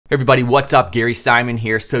Hey everybody, what's up? Gary Simon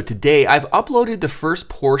here. So today I've uploaded the first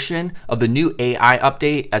portion of the new AI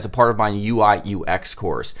update as a part of my UI UX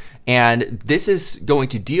course. And this is going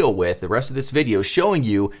to deal with the rest of this video showing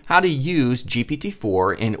you how to use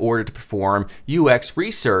GPT-4 in order to perform UX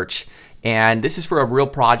research. And this is for a real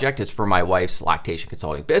project. It's for my wife's lactation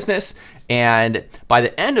consulting business. And by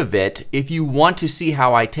the end of it, if you want to see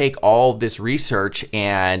how I take all of this research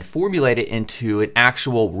and formulate it into an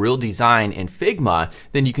actual real design in Figma,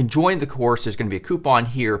 then you can join the course. There's going to be a coupon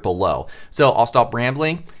here below. So I'll stop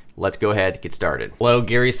rambling. Let's go ahead and get started. Hello,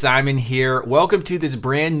 Gary Simon here. Welcome to this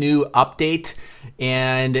brand new update.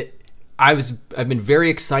 And I've been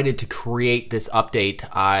very excited to create this update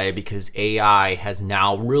because AI has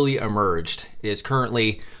now really emerged. It is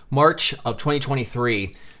currently March of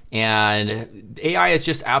 2023, and AI is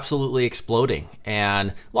just absolutely exploding.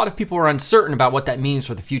 And a lot of people are uncertain about what that means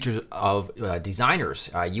for the future of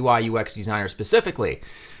designers, UI UX designers specifically.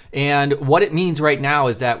 And what it means right now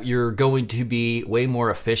is that you're going to be way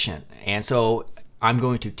more efficient. And so I'm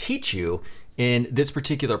going to teach you in this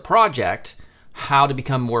particular project how to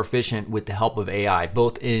become more efficient with the help of AI,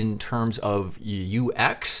 both in terms of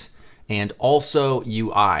UX and also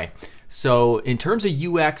UI. So in terms of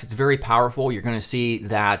UX, it's very powerful. You're going to see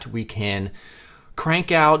that we can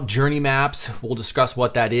crank out journey maps. We'll discuss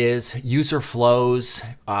what that is, user flows,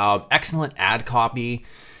 excellent ad copy,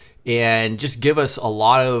 and just give us a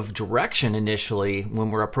lot of direction initially when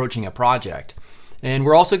we're approaching a project. And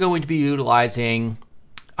we're also going to be utilizing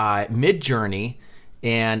Midjourney.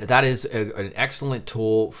 And that is an excellent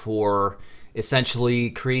tool for essentially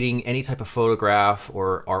creating any type of photograph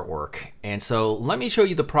or artwork. And so let me show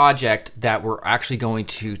you the project that we're actually going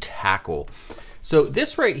to tackle. So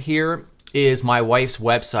this right here is my wife's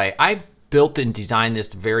website. I built and designed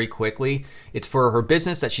this very quickly. It's for her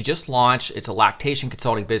business that she just launched. It's a lactation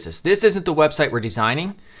consulting business. This isn't the website we're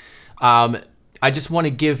designing. I just want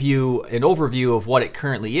to give you an overview of what it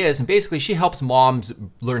currently is. And basically she helps moms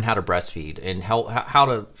learn how to breastfeed and how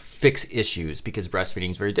to fix issues because breastfeeding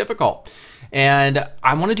is very difficult. And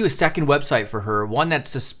I want to do a second website for her, one that's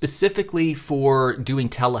specifically for doing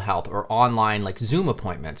telehealth or online like Zoom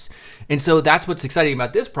appointments. And so that's what's exciting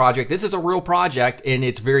about this project. This is a real project and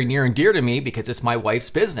it's very near and dear to me because it's my wife's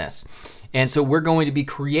business. And so we're going to be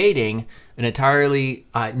creating an entirely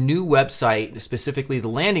new website, specifically the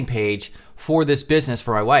landing page for this business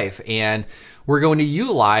for my wife. And we're going to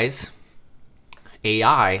utilize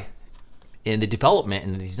AI in the development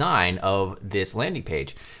and the design of this landing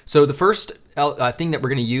page. So the first thing that we're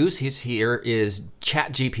going to use here is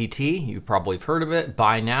ChatGPT. You probably have heard of it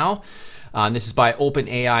by now. This is by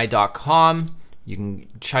OpenAI.com. You can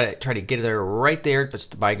try to get there right there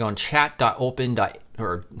just by going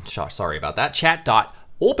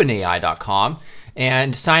chat.openai.com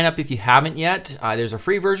and sign up if you haven't yet. There's a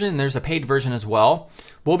free version and there's a paid version as well.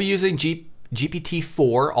 We'll be using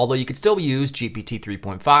GPT4, although you could still use GPT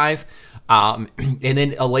 3.5. And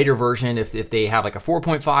then a later version, if they have like a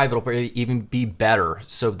 4.5, it'll probably even be better.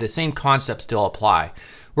 So the same concepts still apply.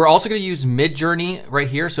 We're also going to use Midjourney right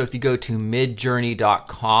here. So if you go to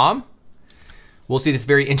midjourney.com, we'll see this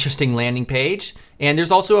very interesting landing page. And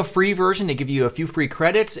there's also a free version. They give you a few free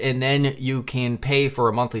credits and then you can pay for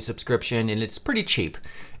a monthly subscription and it's pretty cheap.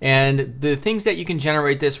 And the things that you can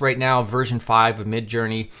generate this right now, version 5 of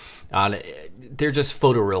Midjourney, they're just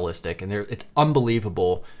photorealistic and it's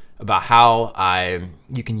unbelievable about how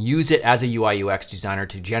you can use it as a UI UX designer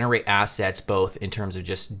to generate assets, both in terms of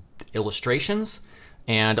just illustrations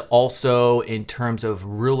and also in terms of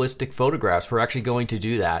realistic photographs. We're actually going to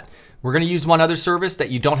do that. We're going to use one other service that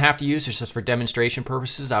you don't have to use. It's just for demonstration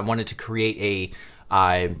purposes. I wanted to create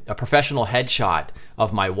a professional headshot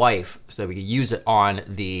of my wife so that we could use it on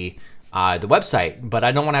the website, but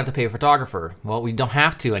I don't want to have to pay a photographer. Well, we don't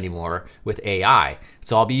have to anymore with AI.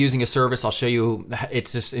 So I'll be using a service. I'll show you.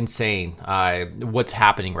 It's just insane what's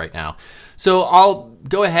happening right now. So I'll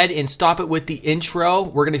go ahead and stop it with the intro.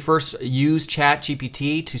 We're going to first use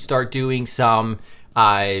ChatGPT to start doing some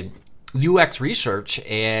UX research,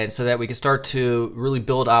 and so that we can start to really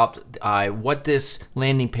build out what this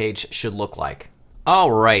landing page should look like.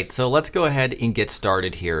 All right, so let's go ahead and get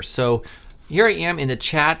started here. So here I am in the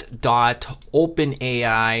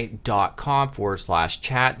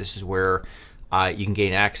chat.openai.com/chat. This is where you can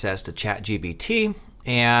gain access to ChatGPT.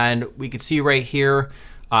 And we can see right here,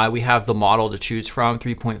 we have the model to choose from,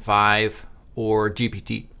 3.5 or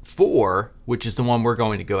GPT-4, which is the one we're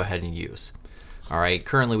going to go ahead and use. All right,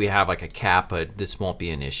 currently we have like a cap, but this won't be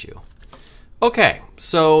an issue. Okay,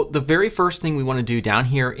 so the very first thing we want to do down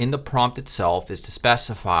here in the prompt itself is to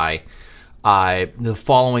specify the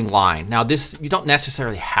following line. Now this, you don't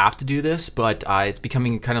necessarily have to do this, but it's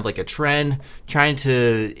becoming kind of like a trend, trying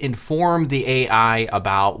to inform the AI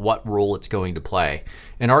about what role it's going to play.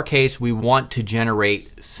 In our case, we want to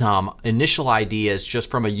generate some initial ideas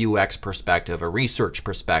just from a UX perspective, a research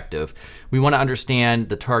perspective. We want to understand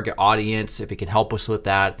the target audience, if it can help us with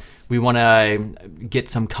that. We want to get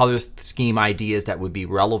some color scheme ideas that would be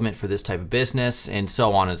relevant for this type of business, and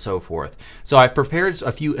so on and so forth. So I've prepared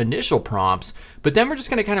a few initial prompts, but then we're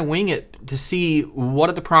just going to kind of wing it to see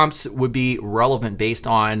what of the prompts would be relevant based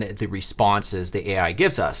on the responses the AI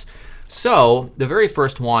gives us. So the very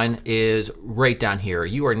first one is right down here.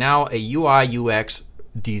 You are now a UI UX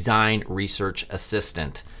design research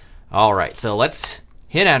assistant. All right, so let's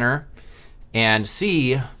hit enter and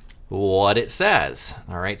see what it says.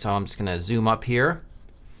 All right, so I'm just gonna zoom up here.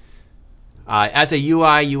 As a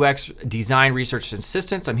UI UX design research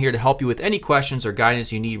assistant, I'm here to help you with any questions or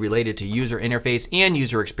guidance you need related to user interface and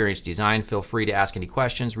user experience design. Feel free to ask any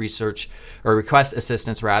questions, research, or request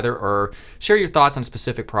assistance rather, or share your thoughts on a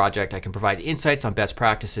specific project. I can provide insights on best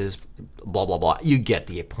practices, blah, blah, blah. You get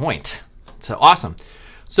the point. So awesome.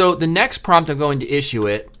 So the next prompt I'm going to issue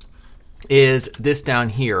it is this down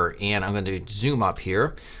here, and I'm going to zoom up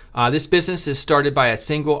here. This business is started by a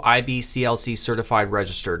single IBCLC certified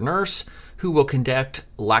registered nurse who will conduct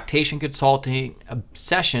lactation consulting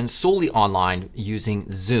sessions solely online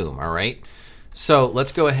using Zoom, all right? So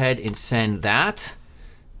let's go ahead and send that.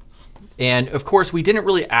 And of course, we didn't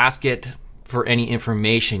really ask it for any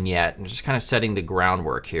information yet. I'm just kind of setting the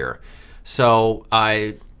groundwork here. So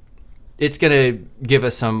it's gonna give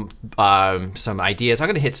us some ideas. I'm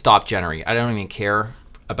gonna hit stop generating. I don't even care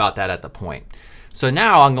about that at the point. So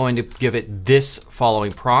now I'm going to give it this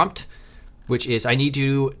following prompt, which is, I need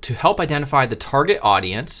you to help identify the target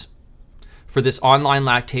audience for this online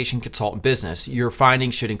lactation consultant business. Your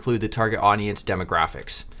findings should include the target audience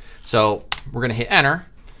demographics. So we're gonna hit enter,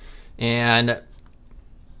 and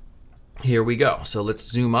here we go. So let's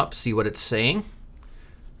zoom up, see what it's saying.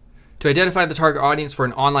 To identify the target audience for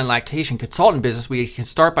an online lactation consultant business, we can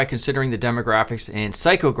start by considering the demographics and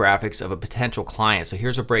psychographics of a potential client. So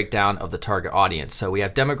here's a breakdown of the target audience. So we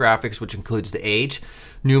have demographics, which includes the age,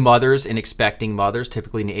 new mothers and expecting mothers,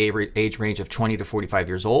 typically in the age range of 20 to 45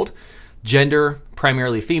 years old. Gender,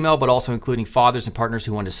 primarily female, but also including fathers and partners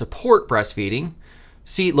who want to support breastfeeding.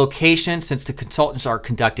 See, location, since the consultants are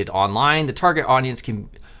conducted online, the target audience can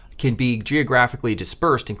be geographically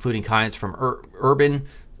dispersed, including clients from urban,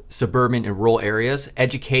 suburban, and rural areas.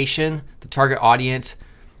 Education, the target audience,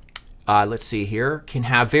 let's see here, can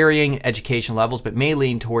have varying education levels, but may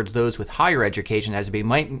lean towards those with higher education as they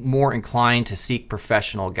might be more inclined to seek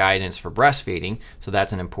professional guidance for breastfeeding. So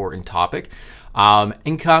that's an important topic.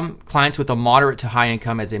 Income, clients with a moderate to high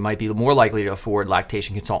income as they might be more likely to afford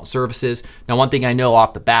lactation consultant services. Now, one thing I know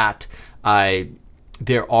off the bat,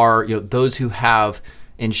 there are those who have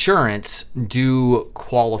insurance do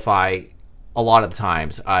qualify a lot of the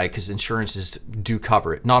times because insurances do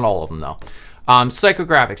cover it. Not all of them though.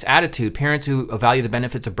 Psychographics, attitude, parents who value the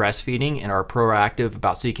benefits of breastfeeding and are proactive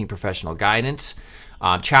about seeking professional guidance.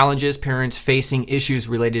 Challenges, parents facing issues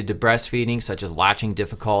related to breastfeeding, such as latching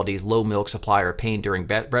difficulties, low milk supply, or pain during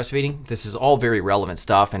breastfeeding. This is all very relevant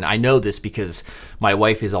stuff, and I know this because my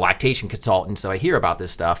wife is a lactation consultant, so I hear about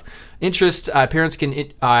this stuff. Interests, parents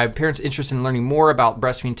interested in learning more about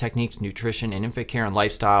breastfeeding techniques, nutrition, and infant care and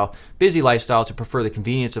lifestyle. Busy lifestyles who prefer the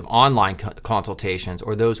convenience of online consultations,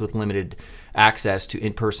 or those with limited access to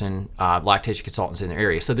in-person lactation consultants in their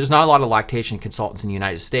area. So there's not a lot of lactation consultants in the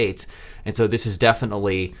United States, and so this is definitely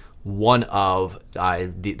one of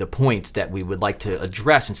the points that we would like to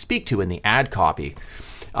address and speak to in the ad copy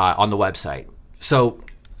on the website. So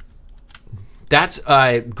that's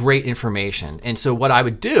great information. And so what I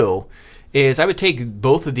would do is I would take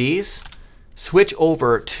both of these, switch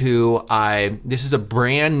over to, this is a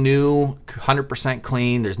brand new, 100%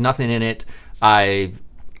 clean, there's nothing in it.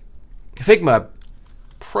 Figma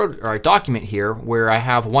document here where I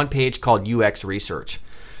have one page called UX research.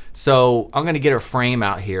 So I'm going to get a frame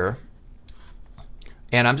out here,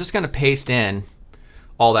 and I'm just going to paste in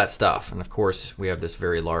all that stuff. And of course, we have this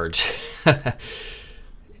very large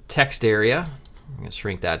text area. I'm going to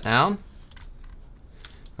shrink that down.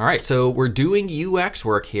 All right, so we're doing UX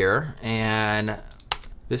work here, and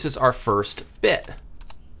this is our first bit.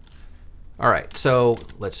 All right, so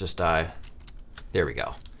let's just, there we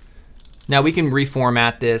go. Now we can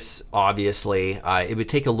reformat this, obviously. It would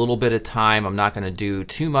take a little bit of time. I'm not going to do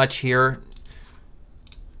too much here,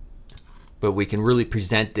 but we can really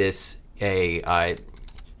present this in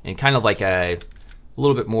kind of like a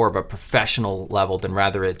little bit more of a professional level than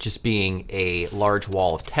rather it just being a large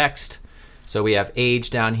wall of text. So we have age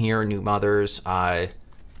down here, new mothers.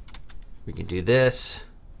 We can do this.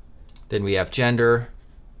 Then we have gender.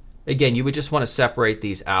 Again, you would just want to separate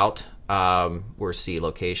these out. We're C,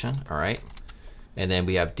 location, all right. And then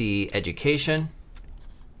we have D, education.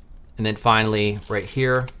 And then finally, right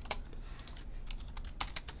here,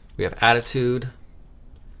 we have attitude.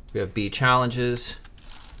 We have B, challenges.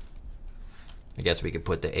 I guess we could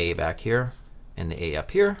put the A back here and the A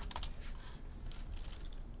up here.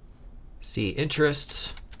 C,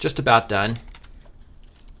 interests, just about done.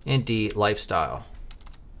 And D, lifestyle.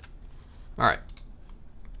 All right.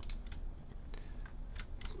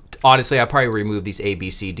 Honestly, I'll probably remove these A, B,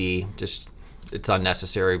 C, D. Just, it's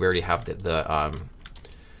unnecessary. We already have the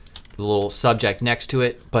little subject next to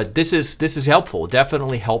it. But this is helpful,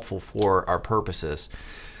 definitely helpful for our purposes.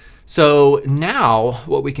 So now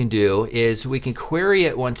what we can do is we can query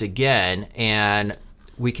it once again, and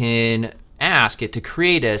we can ask it to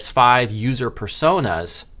create us 5 user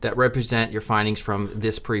personas that represent your findings from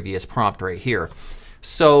this previous prompt right here.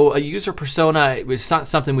 So a user persona is not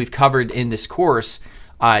something we've covered in this course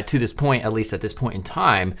to this point, at least at this point in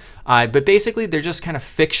time. But basically, they're just kind of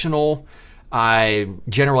fictional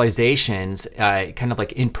generalizations, kind of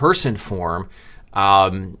like in person form,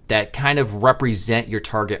 that kind of represent your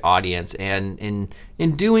target audience. And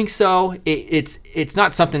in doing so, it's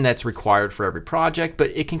not something that's required for every project, but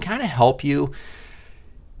it can kind of help you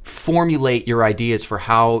formulate your ideas for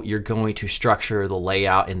how you're going to structure the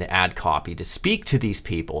layout and the ad copy to speak to these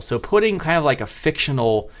people. So putting kind of like a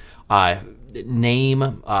fictional name,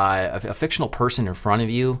 a fictional person in front of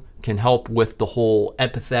you can help with the whole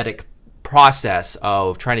empathetic process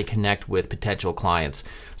of trying to connect with potential clients.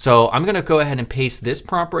 So I'm going to go ahead and paste this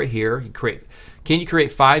prompt right here. Can you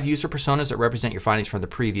create 5 user personas that represent your findings from the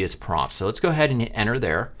previous prompt? So let's go ahead and hit enter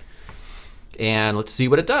there. And let's see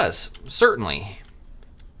what it does. Certainly.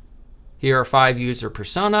 Here are 5 user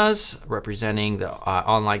personas representing the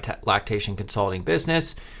online lactation consulting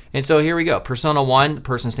business. And so here we go. Persona 1, the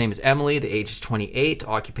person's name is Emily. The age is 28.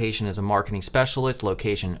 Occupation is a marketing specialist.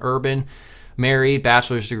 Location urban. Married,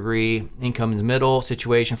 bachelor's degree, income is middle,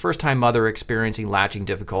 situation, first-time mother experiencing latching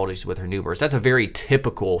difficulties with her newborns. That's a very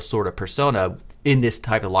typical sort of persona in this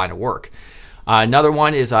type of line of work. Another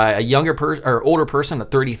one is a younger person or older person, a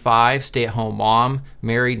 35, stay-at-home mom,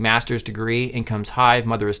 married, master's degree, income's high,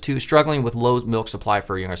 mother is 2, struggling with low milk supply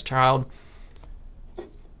for her youngest child.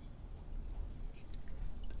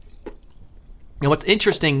 Now, what's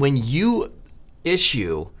interesting, when you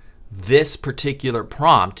issue this particular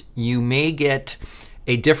prompt, you may get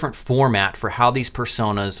a different format for how these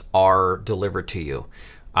personas are delivered to you.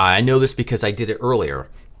 I know this because I did it earlier,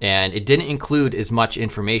 and it didn't include as much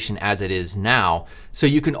information as it is now. So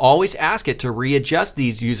you can always ask it to readjust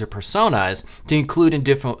these user personas to include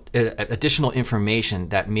additional information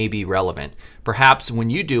that may be relevant. Perhaps when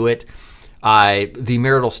you do it, the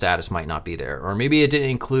marital status might not be there, or maybe it didn't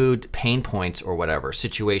include pain points or whatever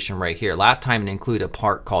situation right here. Last time it included a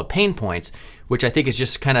part called pain points, which I think is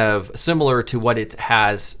just kind of similar to what it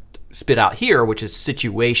has spit out here, which is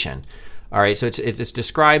situation. All right, so it's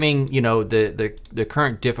describing, you know, the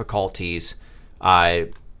current difficulties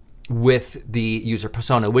with the user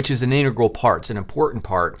persona, which is an integral part, it's an important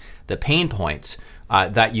part, the pain points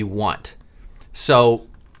that you want. So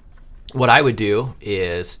what I would do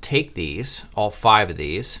is take these, all 5 of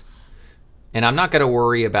these, and I'm not going to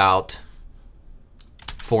worry about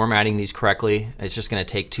formatting these correctly. It's just going to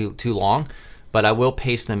take too long, but I will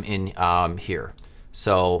paste them in here.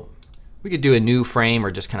 So we could do a new frame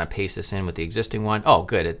or just kind of paste this in with the existing one. Oh,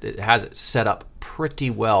 good. It has it set up pretty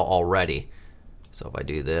well already. So if I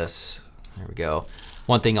do this, there we go.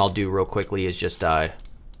 One thing I'll do real quickly is just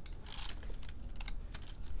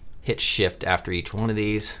hit shift after each one of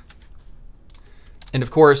these. And of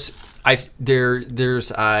course,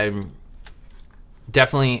 there's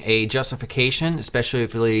definitely a justification, especially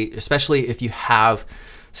if you have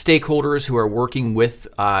stakeholders who are working with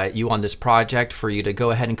you on this project, for you to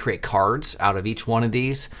go ahead and create cards out of each one of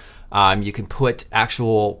these. You can put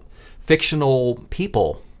actual fictional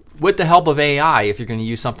people with the help of AI. If you're going to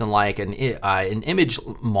use something like an image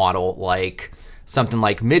model, like something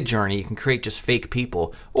like Midjourney, you can create just fake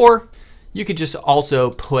people. Or you could just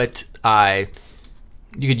also put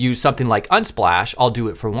you could use something like Unsplash. I'll do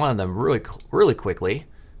it for one of them really quickly.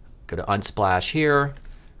 Go to Unsplash here,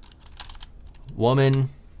 woman,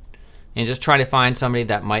 and just try to find somebody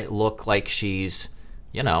that might look like she's,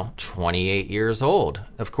 you know, 28 years old.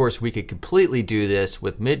 Of course, we could completely do this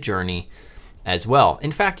with Midjourney as well.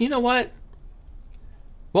 In fact, you know what?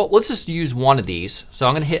 Well, let's just use one of these. So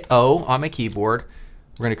I'm going to hit O on my keyboard.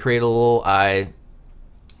 We're going to create a little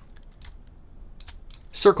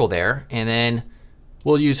circle there, and then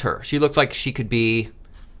we'll use her. She looks like she could be,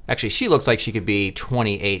 actually she looks like she could be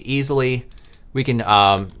 28 easily. We can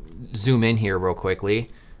zoom in here real quickly.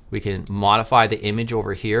 We can modify the image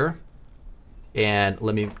over here, and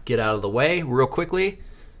let me get out of the way real quickly,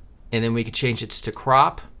 and then we can change it to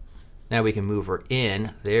crop. Now we can move her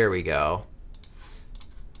in. There we go.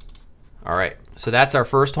 All right, so that's our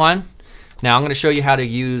first one. Now I'm going to show you how to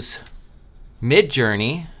use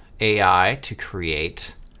Midjourney AI to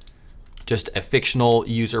create just a fictional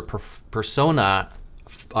user persona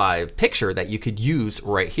picture that you could use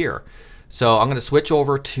right here. So I'm going to switch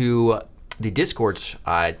over to the Discord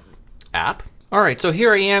app. All right, so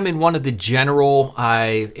here I am in one of the general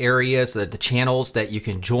areas, the channels that you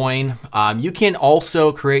can join. You can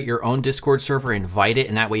also create your own Discord server, invite it,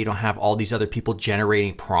 and that way you don't have all these other people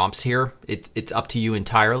generating prompts here. It's up to you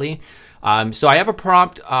entirely. So I have a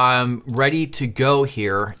prompt ready to go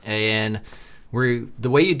here, and the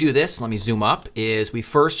way you do this, let me zoom up, is we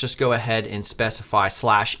first just go ahead and specify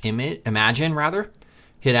 /imagine rather,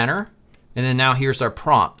 hit enter, and then now here's our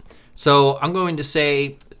prompt. So I'm going to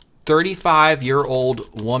say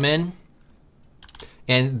 35-year-old woman,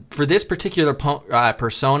 and for this particular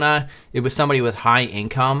persona, it was somebody with high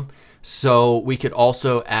income. So we could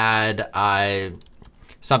also add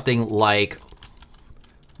something like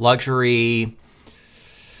luxury.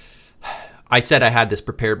 I said I had this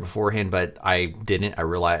prepared beforehand, but I didn't. I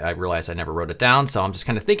realized I never wrote it down. So I'm just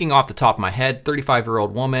kind of thinking off the top of my head.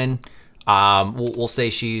 35-year-old woman. We'll say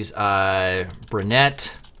she's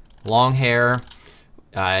brunette, long hair,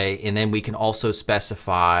 and then we can also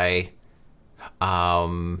specify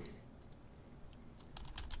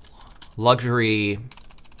luxury,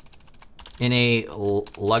 in a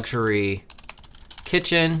luxury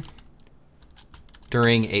kitchen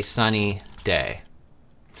during a sunny day.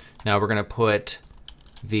 Now we're gonna put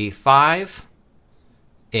V5,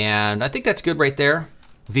 and I think that's good right there.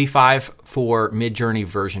 V5 for Midjourney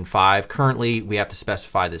version 5. Currently, we have to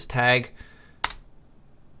specify this tag,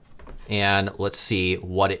 and let's see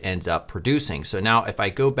what it ends up producing. So now if I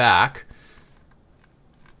go back,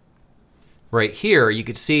 right here, you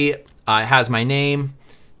can see it has my name,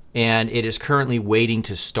 and it is currently waiting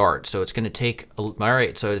to start. So it's gonna take, all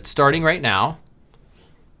right, so it's starting right now.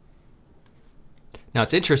 Now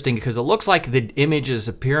it's interesting because it looks like the image is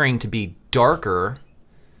appearing to be darker.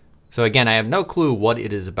 So again, I have no clue what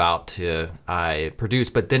it is about to produce,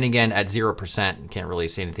 but then again, at 0%, can't really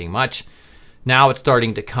say anything much. Now it's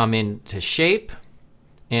starting to come into shape.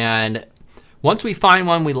 And once we find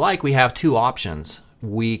one we like, we have two options.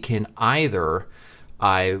 We can either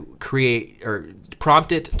create or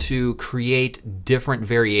prompt it to create different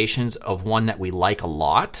variations of one that we like a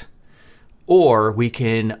lot, or we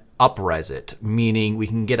can up-res it, meaning we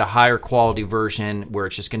can get a higher quality version where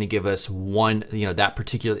it's just going to give us one, that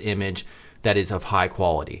particular image that is of high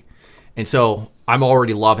quality. And so I'm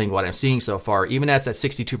already loving what I'm seeing so far. Even as at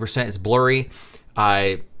 62%, it's blurry.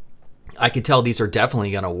 I could tell these are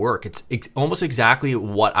definitely going to work. It's almost exactly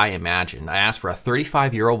what I imagined. I asked for a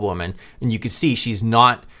 35-year-old woman, and you can see she's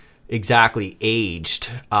not exactly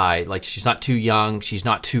aged. Like she's not too young, she's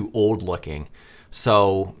not too old looking.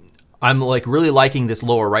 So I'm like really liking this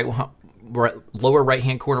lower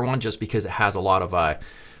right-hand corner one just because it has a lot of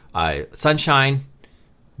sunshine.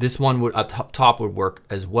 This one would up top would work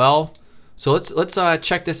as well. So let's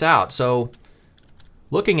check this out. So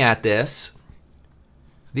looking at this,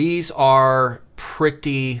 these are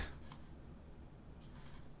pretty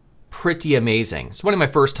amazing. It's one of my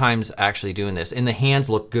first times actually doing this, and the hands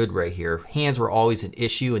look good right here. Hands were always an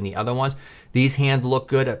issue in the other ones. These hands look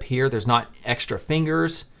good up here. There's not extra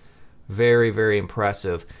fingers. Very, very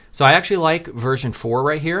impressive. So I actually like version 4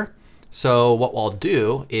 right here. So what I'll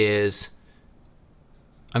do is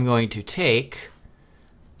I'm going to take,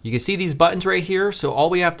 you can see these buttons right here. So all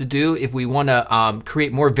we have to do if we want to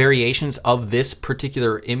create more variations of this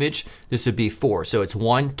particular image, this would be 4. So it's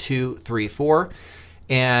 1, 2, 3, 4.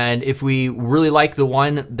 And if we really like the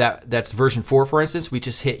one that's version 4, for instance, we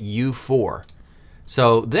just hit U4.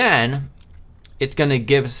 So then it's going to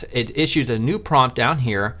give us, it issues a new prompt down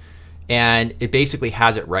here, and it basically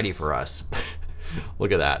has it ready for us.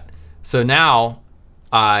 Look at that. So now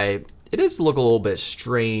it does look a little bit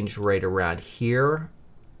strange right around here.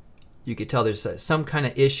 You can tell there's some kind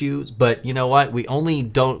of issues, but you know what? We're not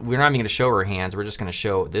even going to show her hands. We're just going to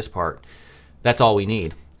show this part. That's all we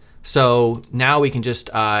need. So now we can just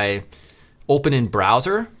open in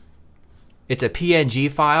browser. It's a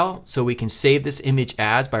PNG file, so we can save this image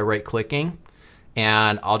as by right clicking.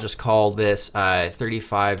 And I'll just call this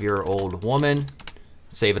 35-year-old woman,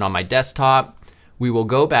 save it on my desktop. We will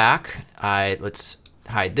go back, let's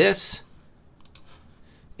hide this.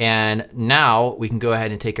 And now we can go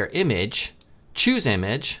ahead and take our image, choose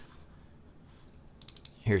image.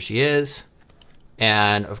 Here she is.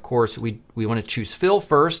 And of course, we want to choose fill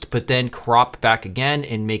first, but then crop back again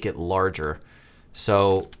and make it larger.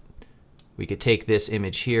 So we could take this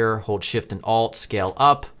image here, hold Shift and Alt, scale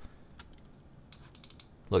up.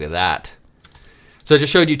 Look at that. So I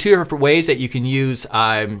just showed you two different ways that you can use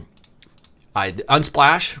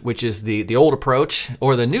Unsplash, which is the old approach,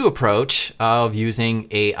 or the new approach of using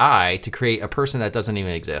AI to create a person that doesn't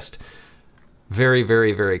even exist. Very,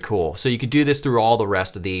 very, very cool. So you could do this through all the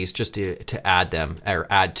rest of these just to add them, or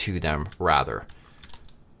add to them rather.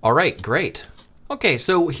 All right, great. Okay,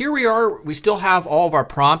 so here we are. We still have all of our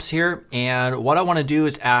prompts here, and what I want to do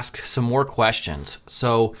is ask some more questions.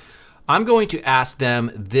 So I'm going to ask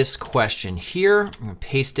them this question here. I'm going to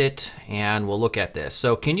paste it, and we'll look at this.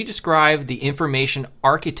 So can you describe the information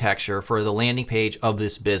architecture for the landing page of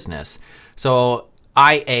this business? So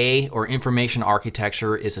IA, or information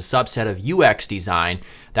architecture, is a subset of UX design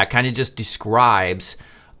that kind of just describes,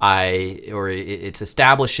 it's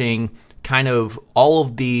establishing kind of all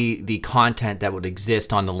of the content that would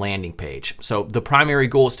exist on the landing page. So the primary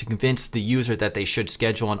goal is to convince the user that they should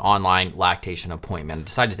schedule an online lactation appointment. I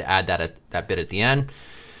decided to add that bit at the end.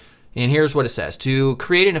 And here's what it says. To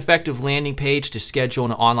create an effective landing page to schedule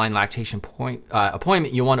an online lactation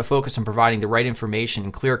appointment, you'll want to focus on providing the right information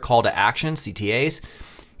and clear call to action, CTAs.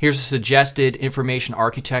 Here's a suggested information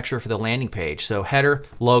architecture for the landing page. So header,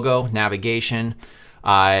 logo, navigation,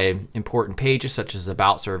 important pages such as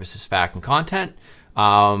about, services, fact, and content.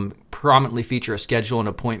 Prominently feature a schedule an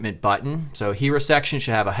appointment button. So hero section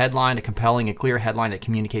should have a headline, a compelling and clear headline that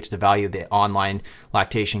communicates the value of the online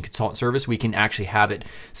lactation consultant service. We can actually have it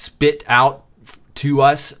spit out to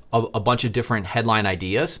us a bunch of different headline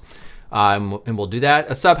ideas. And we'll do that.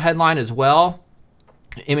 A sub headline as well,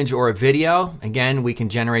 image or a video. Again, we can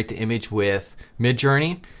generate the image with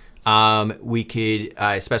Midjourney. We could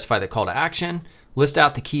specify the call to action, list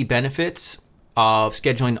out the key benefits of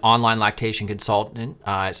scheduling online lactation consultant,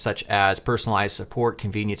 such as personalized support,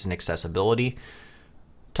 convenience, and accessibility.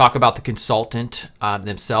 Talk about the consultant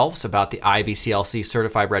themselves, about the IBCLC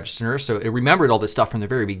certified registered nurse. So it remembered all this stuff from the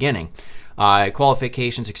very beginning.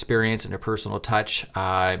 Qualifications, experience, and a personal touch.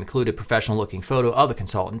 Include a professional looking photo of the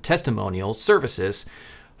consultant, testimonials, services,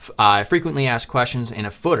 frequently asked questions, and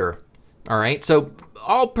a footer. All right, so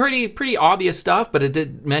all pretty obvious stuff, but it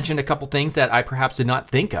did mention a couple things that I perhaps did not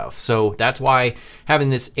think of. So that's why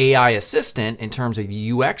having this AI assistant in terms of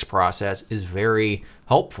UX process is very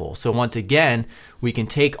helpful. So once again, we can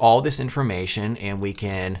take all this information and we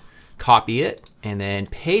can copy it and then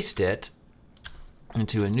paste it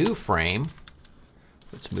into a new frame.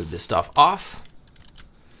 Let's move this stuff off.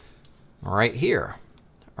 All right, here.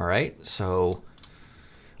 All right, so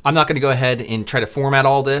I'm not going to go ahead and try to format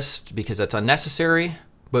all this because that's unnecessary,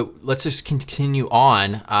 but let's just continue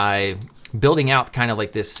on building out kind of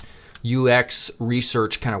like this UX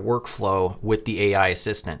research kind of workflow with the AI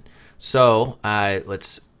assistant. So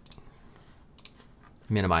let's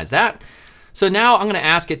minimize that. So now I'm going to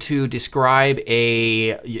ask it to describe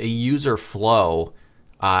a user flow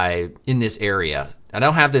in this area. I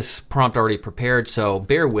don't have this prompt already prepared, so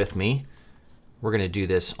bear with me. We're going to do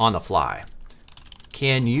this on the fly.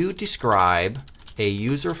 Can you describe a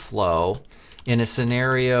user flow in a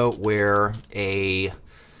scenario where a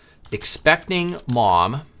expecting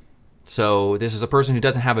mom, so this is a person who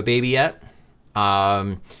doesn't have a baby yet, saw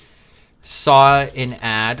an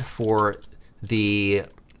ad for the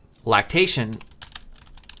lactation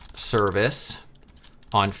service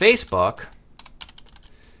on Facebook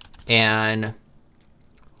and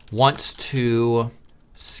wants to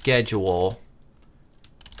schedule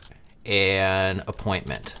an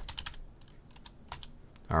appointment.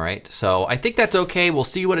 All right, so I think that's okay. We'll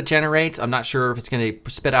see what it generates. I'm not sure if it's going to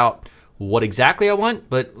spit out what exactly I want,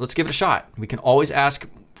 but let's give it a shot. We can always ask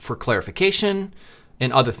for clarification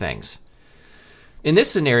and other things. In this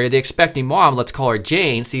scenario, the expecting mom, let's call her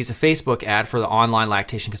Jane, sees a Facebook ad for the online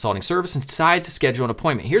lactation consulting service and decides to schedule an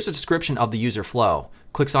appointment. Here's a description of the user flow.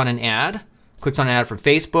 Clicks on an ad from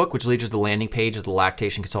Facebook, which leads to the landing page of the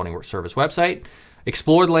lactation consulting service website.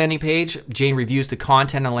 Explore the landing page. Jane reviews the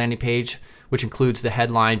content on the landing page, which includes the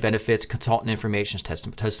headline, benefits, consultant information,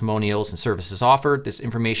 testimonials, and services offered. This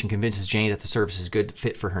information convinces Jane that the service is a good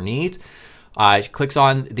fit for her needs. She clicks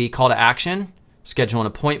on the call to action, schedule an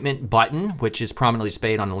appointment button, which is prominently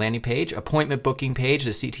displayed on the landing page. Appointment booking page,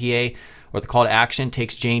 the CTA or the call to action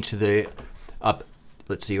takes Jane to the,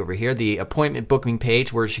 let's see over here, the appointment booking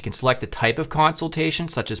page where she can select the type of consultation,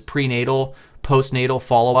 such as prenatal, postnatal,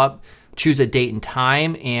 follow-up, choose a date and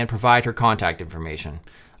time, and provide her contact information.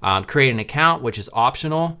 Create an account, which is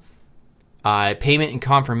optional. Payment and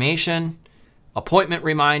confirmation, appointment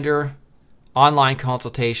reminder, online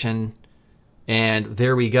consultation, and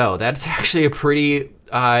there we go. That's actually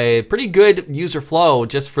a pretty good user flow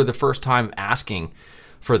just for the first time asking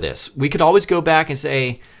for this. We could always go back and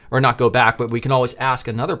say, or not go back, but we can always ask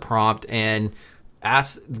another prompt and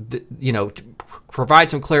ask, to provide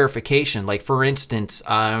some clarification. Like for instance,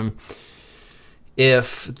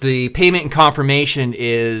 if the payment and confirmation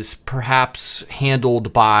is perhaps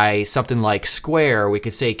handled by something like Square, we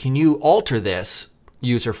could say, can you alter this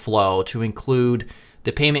user flow to include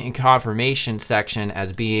the payment and confirmation section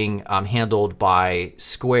as being handled by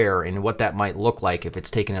Square, and what that might look like if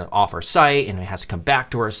it's taken off our site and it has to come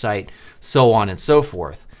back to our site, so on and so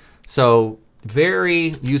forth. So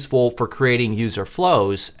very useful for creating user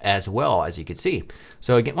flows as well, as you can see.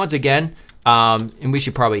 So again, once again, and we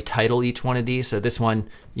should probably title each one of these. So this one,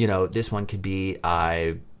 this one could be,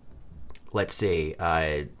 let's see,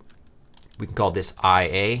 we can call this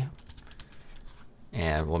IA,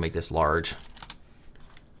 and we'll make this large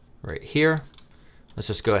right here. Let's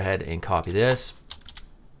just go ahead and copy this.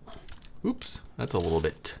 Oops, that's a little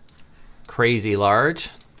bit crazy large.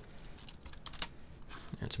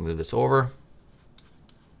 Let's move this over.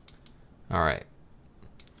 All right.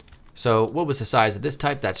 So what was the size of this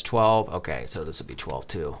type? That's 12. Okay, so this will be 12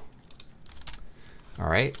 too. All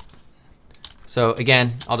right. So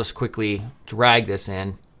again, I'll just quickly drag this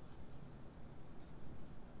in.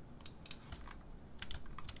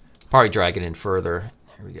 Probably drag it in further.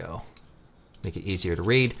 There we go. Make it easier to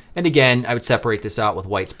read. And again, I would separate this out with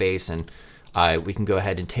white space, and we can go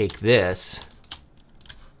ahead and take this,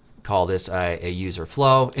 call this a user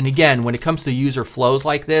flow. And again, when it comes to user flows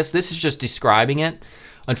like this is just describing it.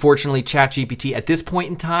 Unfortunately, ChatGPT at this point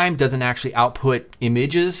in time doesn't actually output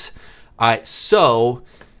images. So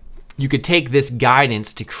you could take this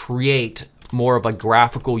guidance to create more of a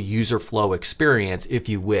graphical user flow experience if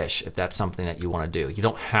you wish, if that's something that you want to do. You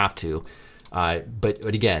don't have to. But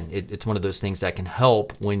again, it's one of those things that can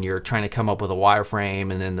help when you're trying to come up with a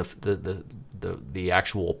wireframe and then the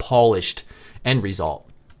actual polished end result.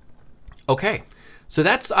 Okay, so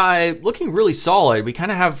that's looking really solid. We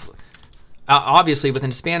kind of have, obviously within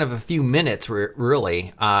a span of a few minutes,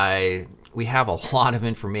 really, we have a lot of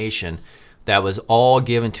information that was all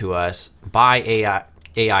given to us by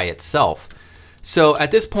AI itself. So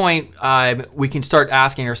at this point, we can start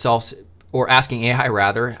asking ourselves, or asking AI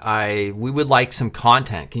rather, we would like some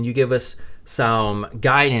content. Can you give us some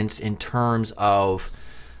guidance in terms of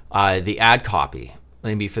the ad copy,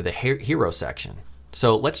 maybe for the hero section?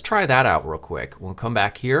 So let's try that out real quick. We'll come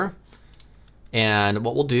back here, and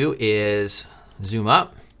what we'll do is zoom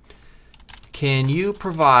up. Can you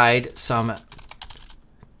provide some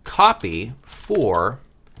copy for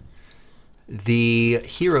the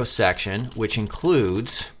hero section, which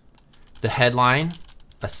includes the headline,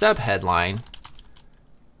 a subheadline,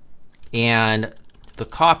 and the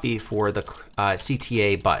copy for the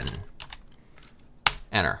CTA button?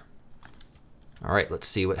 Enter. All right, let's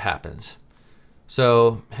see what happens.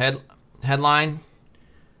 So headline,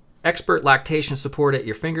 expert lactation support at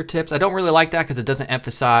your fingertips. I don't really like that because it doesn't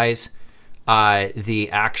emphasize the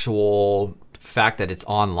actual fact that it's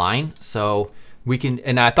online. So we can,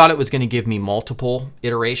 and I thought it was going to give me multiple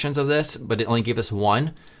iterations of this, but it only gave us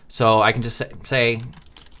one. So I can just say,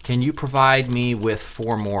 can you provide me with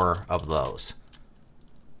 4 more of those?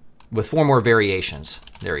 With 4 more variations.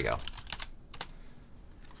 There we go.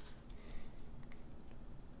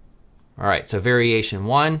 All right, so variation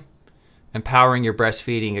 1, empowering your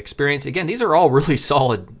breastfeeding experience. Again, these are all really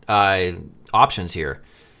solid options here.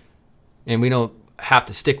 And we don't have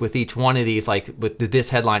to stick with each one of these, like with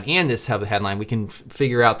this headline and this subheadline. We can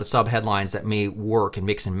figure out the subheadlines that may work and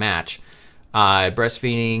mix and match.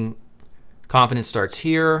 Breastfeeding, confidence starts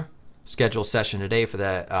here. Schedule session today for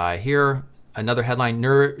that here. Another headline,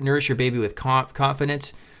 nourish your baby with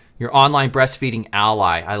confidence. Your online breastfeeding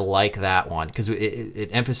ally. I like that one because it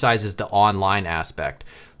emphasizes the online aspect.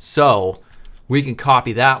 So we can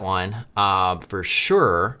copy that one for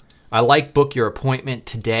sure. I like book your appointment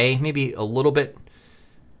today. Maybe a little bit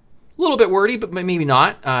wordy, but maybe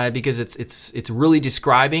not because it's really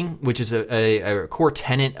describing, which is a core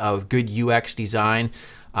tenet of good UX design.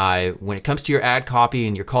 When it comes to your ad copy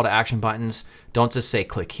and your call to action buttons, don't just say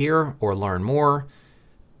click here or learn more.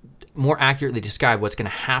 More accurately describe what's going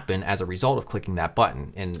to happen as a result of clicking that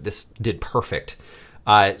button. And this did perfect.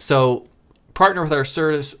 So partner with our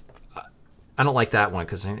service. I don't like that one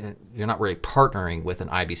because you're not really partnering with an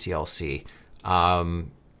IBCLC. So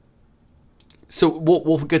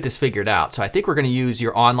we'll get this figured out. So I think we're going to use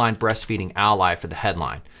your online breastfeeding ally for the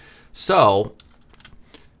headline. So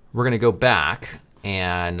we're going to go back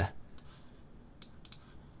and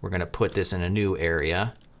we're going to put this in a new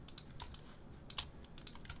area.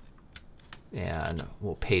 And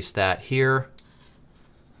we'll paste that here.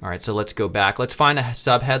 All right, so let's go back. Let's find a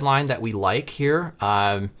subheadline that we like here.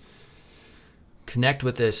 Connect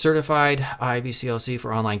with a certified IBCLC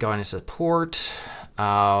for online guidance support.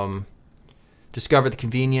 Discover the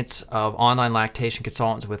convenience of online lactation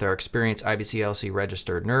consultants with our experienced IBCLC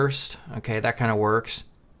registered nurse. Okay, that kind of works.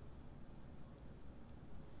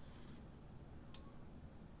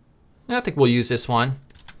 I think we'll use this one.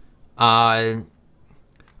 I'd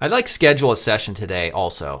like schedule a session today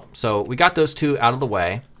also. So we got those two out of the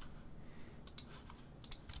way.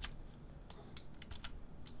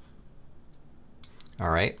 All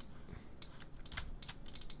right.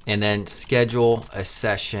 And then schedule a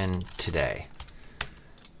session today.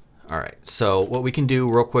 All right. So what we can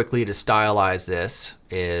do real quickly to stylize this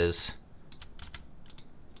is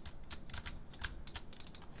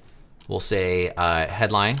we'll say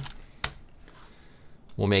headline.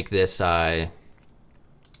 We'll make this,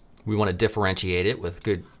 we want to differentiate it with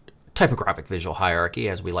good typographic visual hierarchy,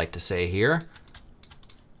 as we like to say here.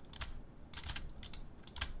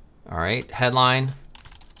 All right, headline,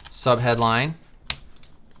 subheadline,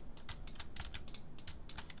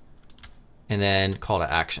 and then call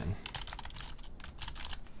to action.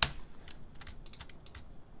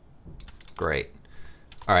 Great.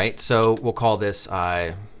 All right, so we'll call this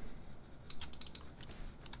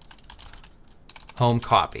home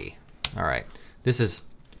copy. All right, this is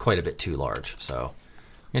quite a bit too large, so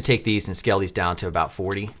I'm gonna take these and scale these down to about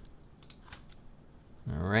 40.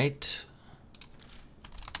 All right.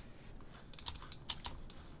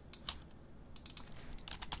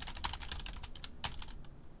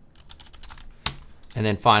 And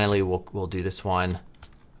then finally, we'll do this one,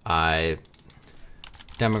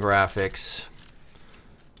 demographics.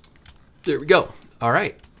 There we go. All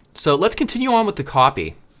right, so let's continue on with the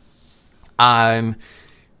copy.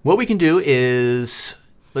 What we can do is,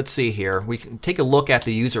 let's see here. We can take a look at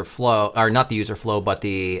the user flow, or not the user flow, but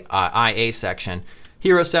the IA section,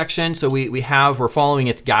 hero section. So we're following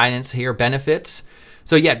its guidance here, benefits.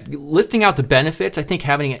 So yeah, listing out the benefits. I think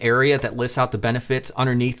having an area that lists out the benefits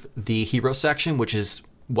underneath the hero section, which is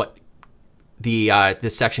what the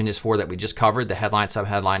this section is for that we just covered, the headline,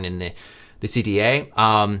 subheadline, and the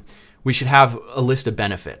CTA. We should have a list of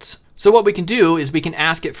benefits. So what we can do is we can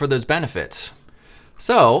ask it for those benefits.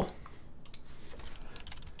 So,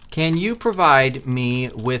 can you provide me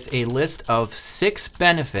with a list of 6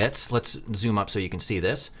 benefits? Let's zoom up so you can see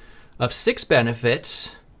this. Of 6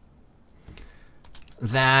 benefits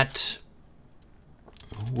that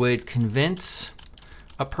would convince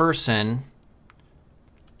a person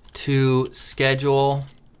to schedule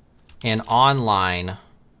an online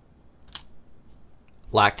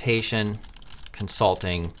lactation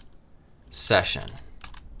consulting session.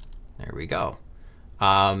 There we go.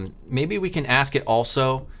 Maybe we can ask it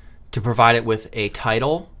also to provide it with a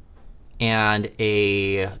title and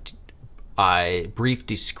a brief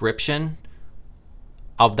description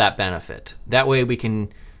of that benefit. That way we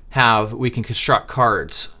can construct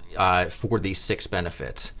cards for these 6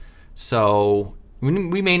 benefits. So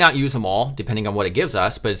we may not use them all depending on what it gives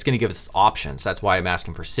us, but it's going to give us options. That's why I'm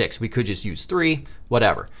asking for 6. We could just use 3,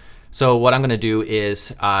 whatever. So what I'm going to do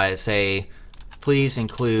is say, please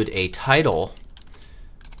include a title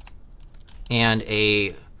and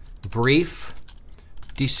a brief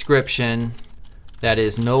description that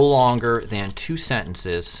is no longer than 2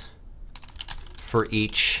 sentences for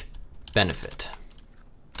each benefit.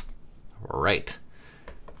 All right.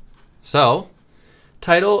 So,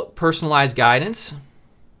 title, personalized guidance.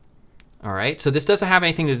 All right. So this doesn't have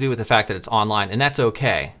anything to do with the fact that it's online, and that's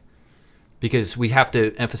okay, because we have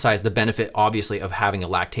to emphasize the benefit, obviously, of having a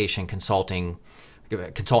lactation consultant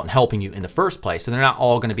helping you in the first place. So they're not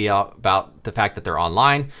all going to be about the fact that they're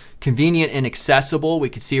online. Convenient and accessible, we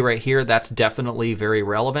can see right here, that's definitely very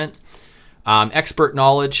relevant. Expert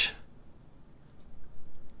knowledge.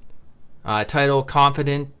 Title,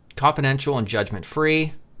 confidential and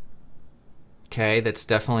judgment-free. Okay, that's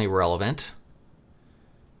definitely relevant.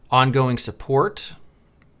 Ongoing support.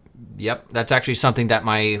 Yep, that's actually something that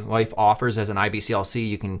my wife offers as an IBCLC.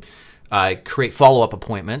 You can create follow-up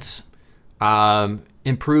appointments.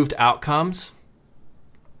 Improved outcomes.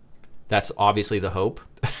 That's obviously the hope.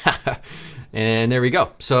 And there we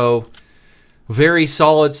go. So very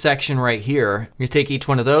solid section right here. I'm going to take each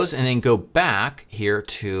one of those and then go back here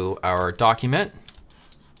to our document.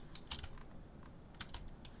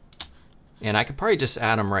 And I could probably just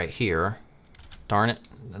add them right here. Darn it.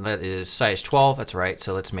 That is size 12. That's right.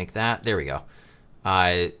 So let's make that. There we go.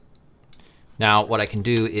 Now what I can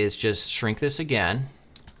do is just shrink this again.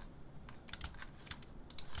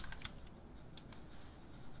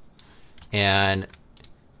 And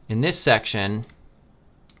in this section,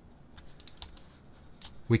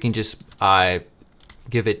 we can just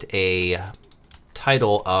give it a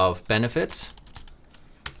title of benefits.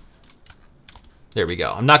 There we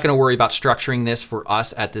go. I'm not going to worry about structuring this for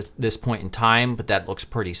us at this point in time, but that looks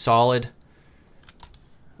pretty solid.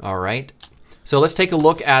 All right. So let's take a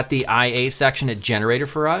look at the IA section it generated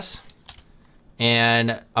for us.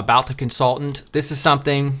 And about the consultant, this is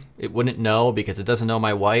something it wouldn't know because it doesn't know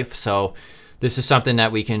my wife. So this is something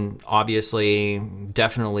that we can obviously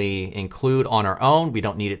definitely include on our own. We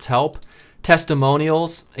don't need its help.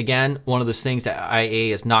 Testimonials, again, one of those things that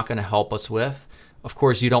IA is not going to help us with. Of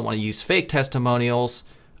course, you don't want to use fake testimonials.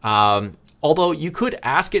 Although you could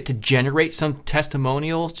ask it to generate some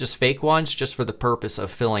testimonials, just fake ones, just for the purpose of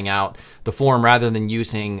filling out the form rather than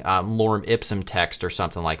using lorem ipsum text or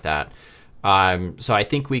something like that. So I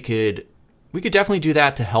think we could definitely do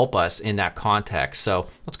that to help us in that context. So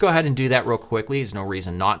let's go ahead and do that real quickly. There's no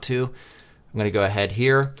reason not to. I'm going to go ahead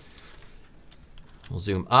here. We'll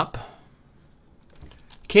zoom up.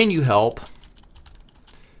 Can you help?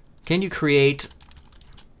 Can you create,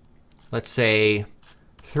 let's say,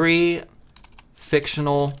 3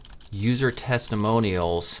 fictional user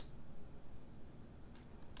testimonials?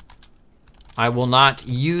 I will not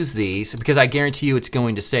use these because I guarantee you it's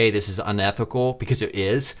going to say this is unethical, because it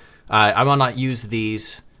is. I will not use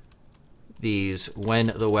these when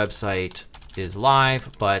the website is live,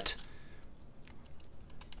 but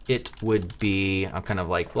it would be, I'm kind of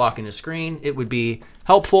like blocking the screen, it would be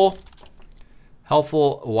helpful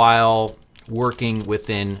while working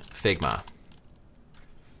within Figma.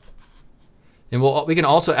 And we can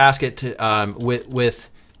also ask it to with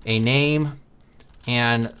a name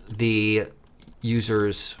and the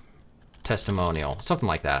user's testimonial, something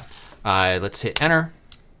like that. Let's hit enter.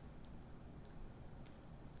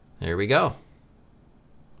 There we go.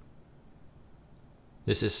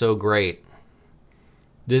 This is so great.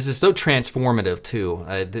 This is so transformative too.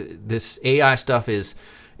 This AI stuff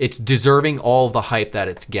it's deserving all of the hype that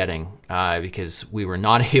it's getting because we were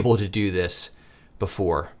not able to do this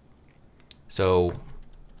before. So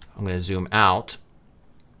I'm going to zoom out.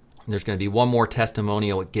 There's going to be one more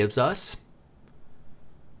testimonial it gives us.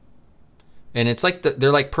 And it's like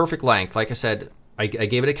they're like perfect length. Like I said, I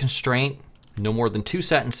gave it a constraint, no more than 2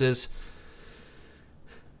 sentences.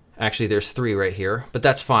 Actually, there's 3 right here, but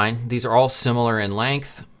that's fine. These are all similar in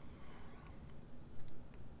length.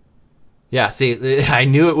 Yeah, see, I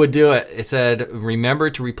knew it would do it. It said, remember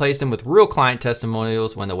to replace them with real client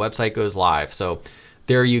testimonials when the website goes live. So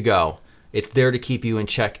there you go. It's there to keep you in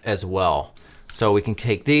check as well. So we can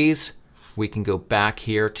take these, we can go back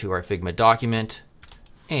here to our Figma document,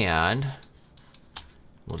 and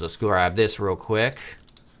we'll just grab this real quick.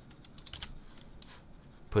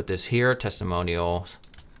 Put this here, testimonials,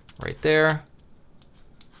 right there.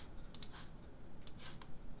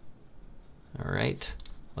 All right,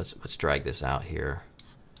 let's drag this out here.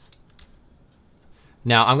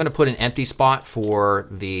 Now I'm going to put an empty spot for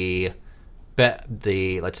the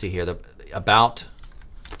let's see here, the about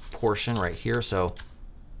portion right here. So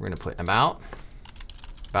we're going to put about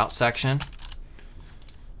section,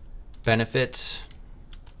 benefits.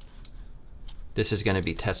 This is going to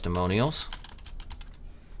be testimonials.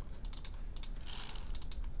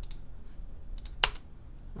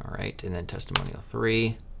 All right, and then testimonial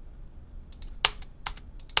 3.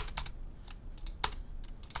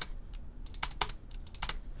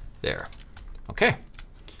 There. Okay.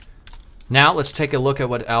 Now let's take a look at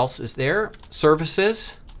what else is there.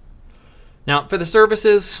 Services. Now for the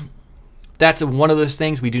services, that's one of those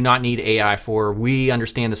things we do not need AI for. We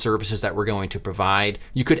understand the services that we're going to provide.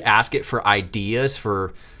 You could ask it for ideas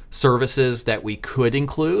for services that we could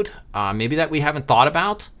include, maybe that we haven't thought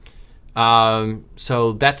about.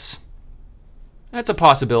 So that's a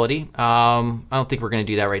possibility. I don't think we're going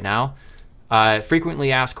to do that right now.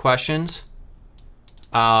 Frequently asked questions.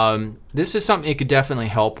 This is something it could definitely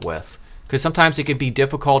help with, because sometimes it can be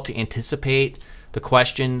difficult to anticipate the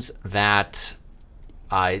questions that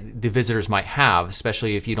the visitors might have,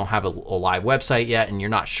 especially if you don't have a live website yet and you're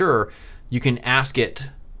not sure. You can ask it,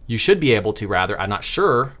 you should be able to rather, I'm not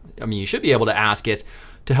sure, I mean you should be able to ask it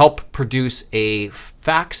to help produce a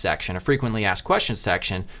facts section, a frequently asked questions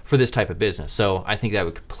section for this type of business. So I think that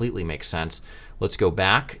would completely make sense. Let's go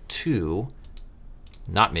back to,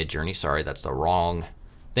 not Midjourney, sorry, that's the wrong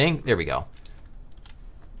thing. There we go.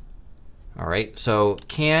 All right, so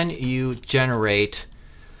can you generate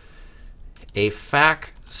a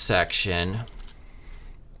fact section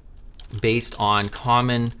based on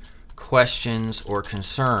common questions or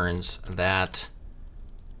concerns that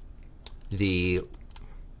the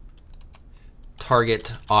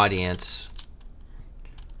target audience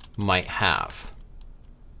might have.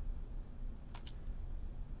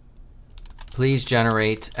 Please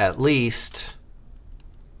generate at least,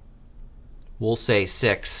 we'll say,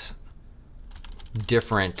 6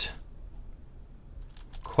 different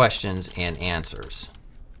questions and answers.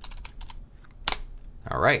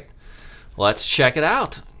 All right, let's check it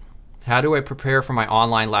out. How do I prepare for my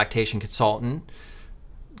online lactation consultant?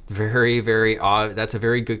 Very odd. That's a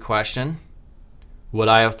very good question. Would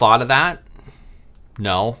I have thought of that?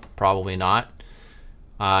 No, probably not.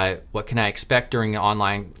 What can I expect during the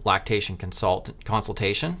online lactation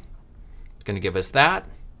consultation? It's going to give us that.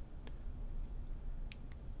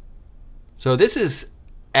 So this is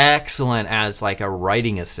excellent as like a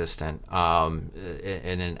writing assistant and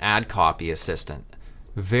an ad copy assistant.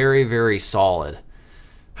 Very solid.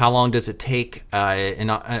 How long does it take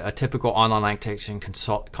a typical online lactation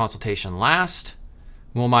consultation last?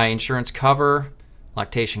 Will my insurance cover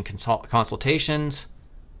lactation consultations?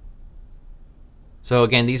 So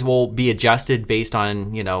again, these will be adjusted based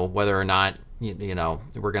on, you know, whether or not, you know,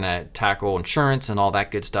 we're going to tackle insurance and all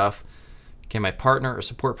that good stuff. Can my partner or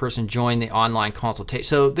support person join the online consultation?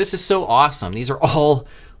 So this is so awesome. These are all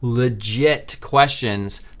legit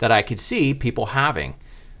questions that I could see people having.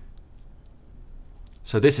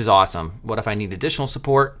 So this is awesome. What if I need additional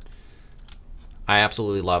support? I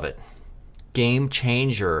absolutely love it. Game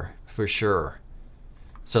changer for sure.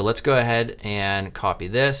 So let's go ahead and copy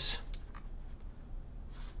this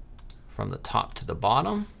from the top to the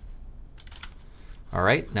bottom. All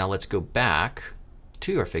right, now let's go back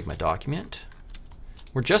to our Figma document.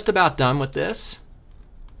 We're just about done with this.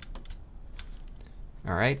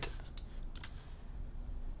 All right.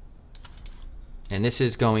 And this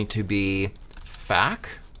is going to be FAQ.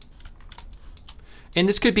 And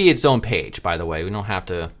this could be its own page, by the way. We don't have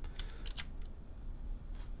to,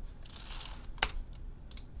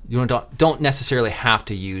 you don't necessarily have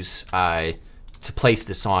to use to place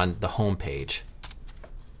this on the home page.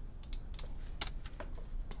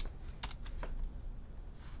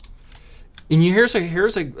 And here's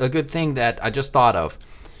a good thing that I just thought of.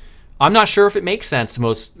 I'm not sure if it makes sense to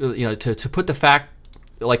put the FAQ,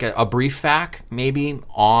 like a brief FAQ maybe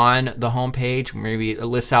on the home page. Maybe it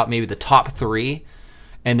lists out maybe the top 3,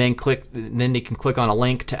 and then they can click on a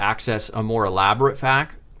link to access a more elaborate FAQ.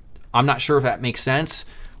 I'm not sure if that makes sense.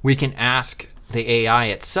 We can ask the AI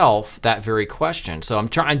itself that very question. So I'm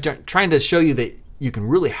trying to show you that you can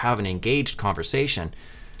really have an engaged conversation.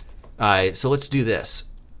 So let's do this.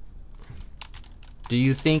 Do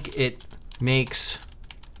you think it makes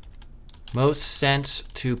most sense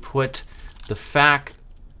to put the FAQ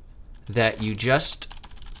that you just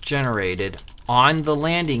generated on the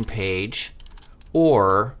landing page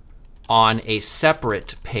or on a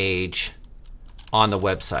separate page on the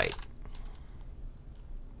website?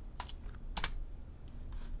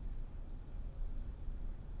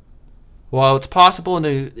 While it's possible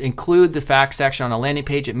to include the FAQ section on a landing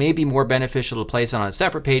page, it may be more beneficial to place it on a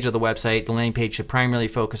separate page of the website. The landing page should primarily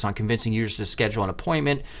focus on convincing users to schedule an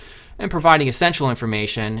appointment and providing essential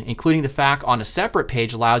information. Including the FAQ on a separate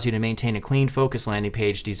page allows you to maintain a clean, focused landing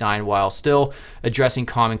page design while still addressing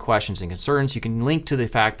common questions and concerns. You can link to the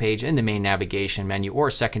FAQ page in the main navigation menu or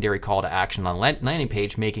a secondary call to action on the landing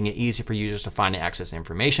page, making it easy for users to find and access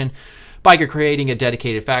information. By creating a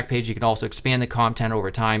dedicated FAQ page, you can also expand the content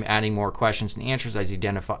over time, adding more questions and answers as you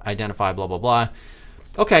identify blah, blah, blah.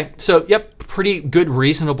 Okay, so yep, pretty good,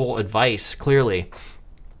 reasonable advice, clearly.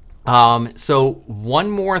 So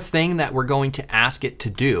one more thing that we're going to ask it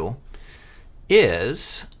to do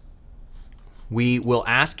is we will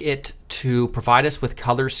ask it to provide us with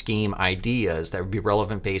color scheme ideas that would be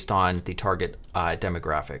relevant based on the target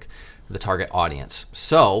demographic, the target audience.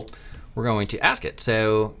 So we're going to ask it,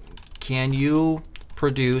 so can you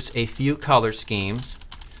produce a few color schemes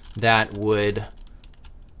that would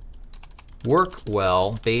work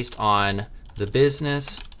well based on the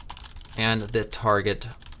business and the target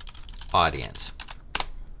audience?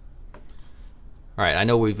 All right, I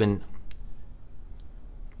know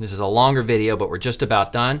this is a longer video, but we're just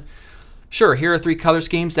about done. Sure, here are 3 color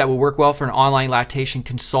schemes that will work well for an online lactation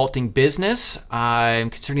consulting business.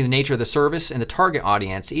 Considering the nature of the service and the target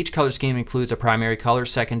audience, each color scheme includes a primary color,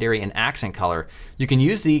 secondary, and accent color. You can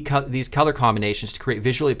use these color combinations to create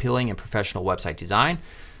visually appealing and professional website design.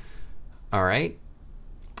 All right.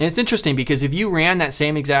 And it's interesting because if you ran that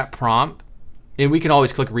same exact prompt, and we can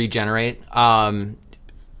always click regenerate,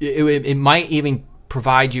 it might even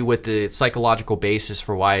provide you with the psychological basis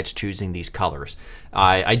for why it's choosing these colors.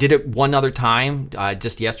 I did it one other time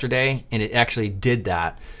just yesterday, and it actually did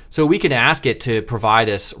that. So we can ask it to provide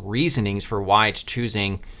us reasonings for why it's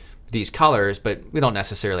choosing these colors, but we don't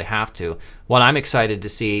necessarily have to. What I'm excited to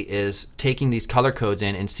see is taking these color codes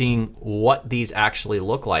in and seeing what these actually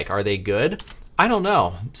look like. Are they good? I don't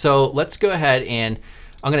know. So let's go ahead and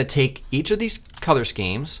I'm going to take each of these color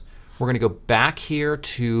schemes. We're going to go back here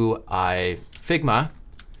to Figma,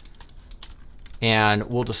 and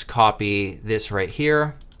we'll just copy this right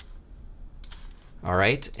here. All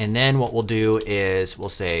right, and then what we'll do is we'll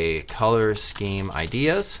say color scheme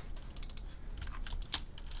ideas.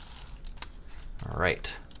 All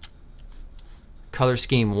right, color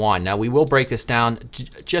scheme 1. Now we will break this down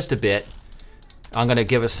just a bit. I'm going to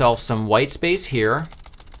give myself some white space here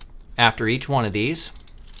after each one of these.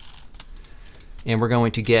 And we're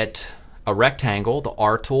going to get a rectangle, the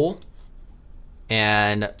R tool.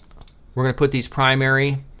 And we're going to put these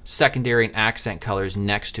primary, secondary, and accent colors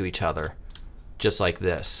next to each other, just like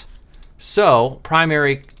this. So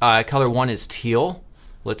primary color 1 is teal.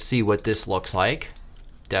 Let's see what this looks like.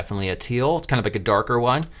 Definitely a teal. It's kind of like a darker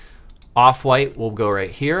one. Off-white will go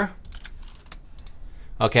right here.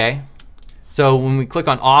 Okay. So when we click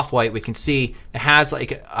on off-white, we can see it has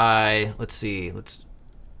like, let's see, let's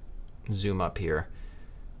zoom up here.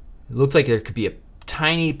 It looks like there could be a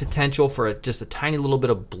tiny potential for just a tiny little bit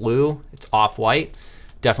of blue. It's off-white,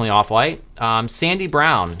 definitely off-white. Sandy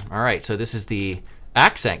brown. All right, so this is the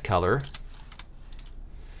accent color.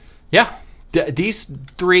 Yeah, these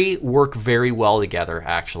three work very well together,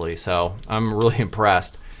 actually. So I'm really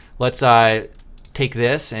impressed. Let's take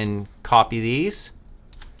this and copy these.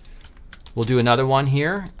 We'll do another one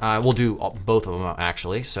here. We'll do both of them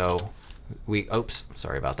actually. So oops,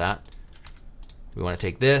 sorry about that. We want to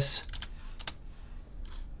take this.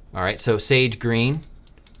 All right, so sage green.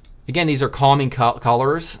 Again, these are calming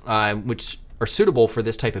colors, which are suitable for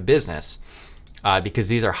this type of business because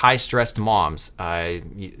these are high-stressed moms.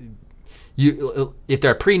 If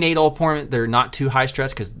they're a prenatal appointment, they're not too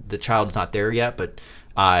high-stressed because the child is not there yet. But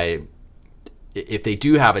if they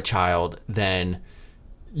do have a child, then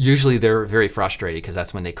usually they're very frustrated because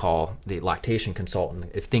that's when they call the lactation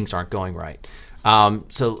consultant if things aren't going right.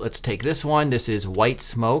 So let's take this one. This is white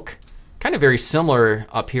smoke. Kind of very similar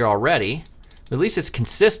up here already. But at least it's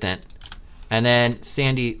consistent. And then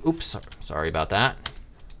sandy, oops, sorry about that.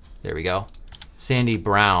 There we go. Sandy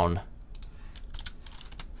brown.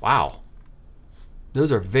 Wow.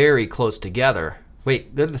 Those are very close together.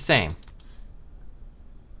 Wait, they're the same.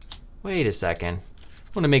 Wait a second. I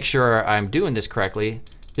want to make sure I'm doing this correctly.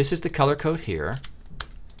 This is the color code here.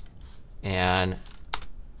 And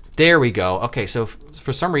there we go. Okay, so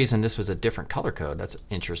for some reason this was a different color code. That's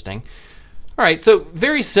interesting. All right, so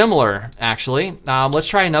very similar actually. Let's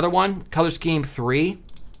try another one. Color scheme 3.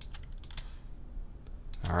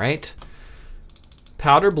 All right.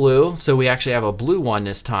 Powder blue. So we actually have a blue one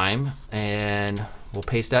this time, and we'll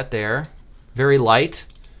paste that there. Very light.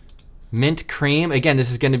 Mint cream. Again,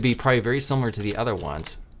 this is going to be probably very similar to the other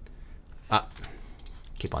ones.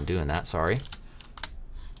 Keep on doing that, sorry.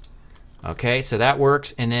 Okay, so that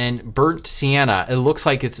works. And then burnt sienna. It looks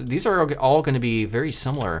like these are all going to be very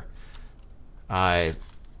similar in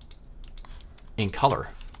color.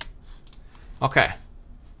 Okay.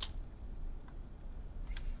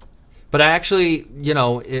 But I actually, you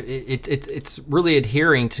know, it's really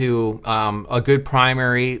adhering to a good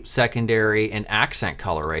primary, secondary, and accent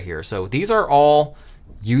color right here. So these are all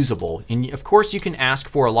usable. And of course, you can ask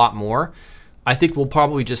for a lot more. I think we'll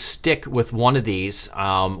probably just stick with one of these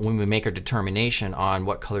when we make our determination on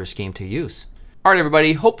what color scheme to use. All right,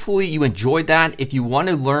 everybody, hopefully you enjoyed that. If you want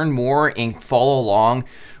to learn more and follow along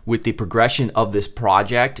with the progression of this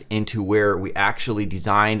project into where we actually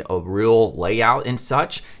design a real layout and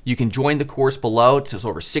such, you can join the course below. It's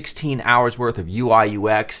over 16 hours worth of UI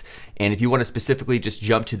UX. And if you want to specifically just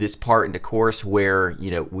jump to this part in the course where, you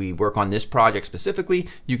know, we work on this project specifically,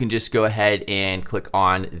 you can just go ahead and click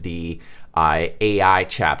on the AI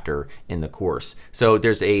chapter in the course. So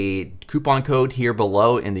there's a coupon code here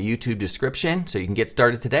below in the YouTube description, so you can get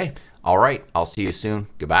started today. All right, I'll see you soon.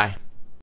 Goodbye.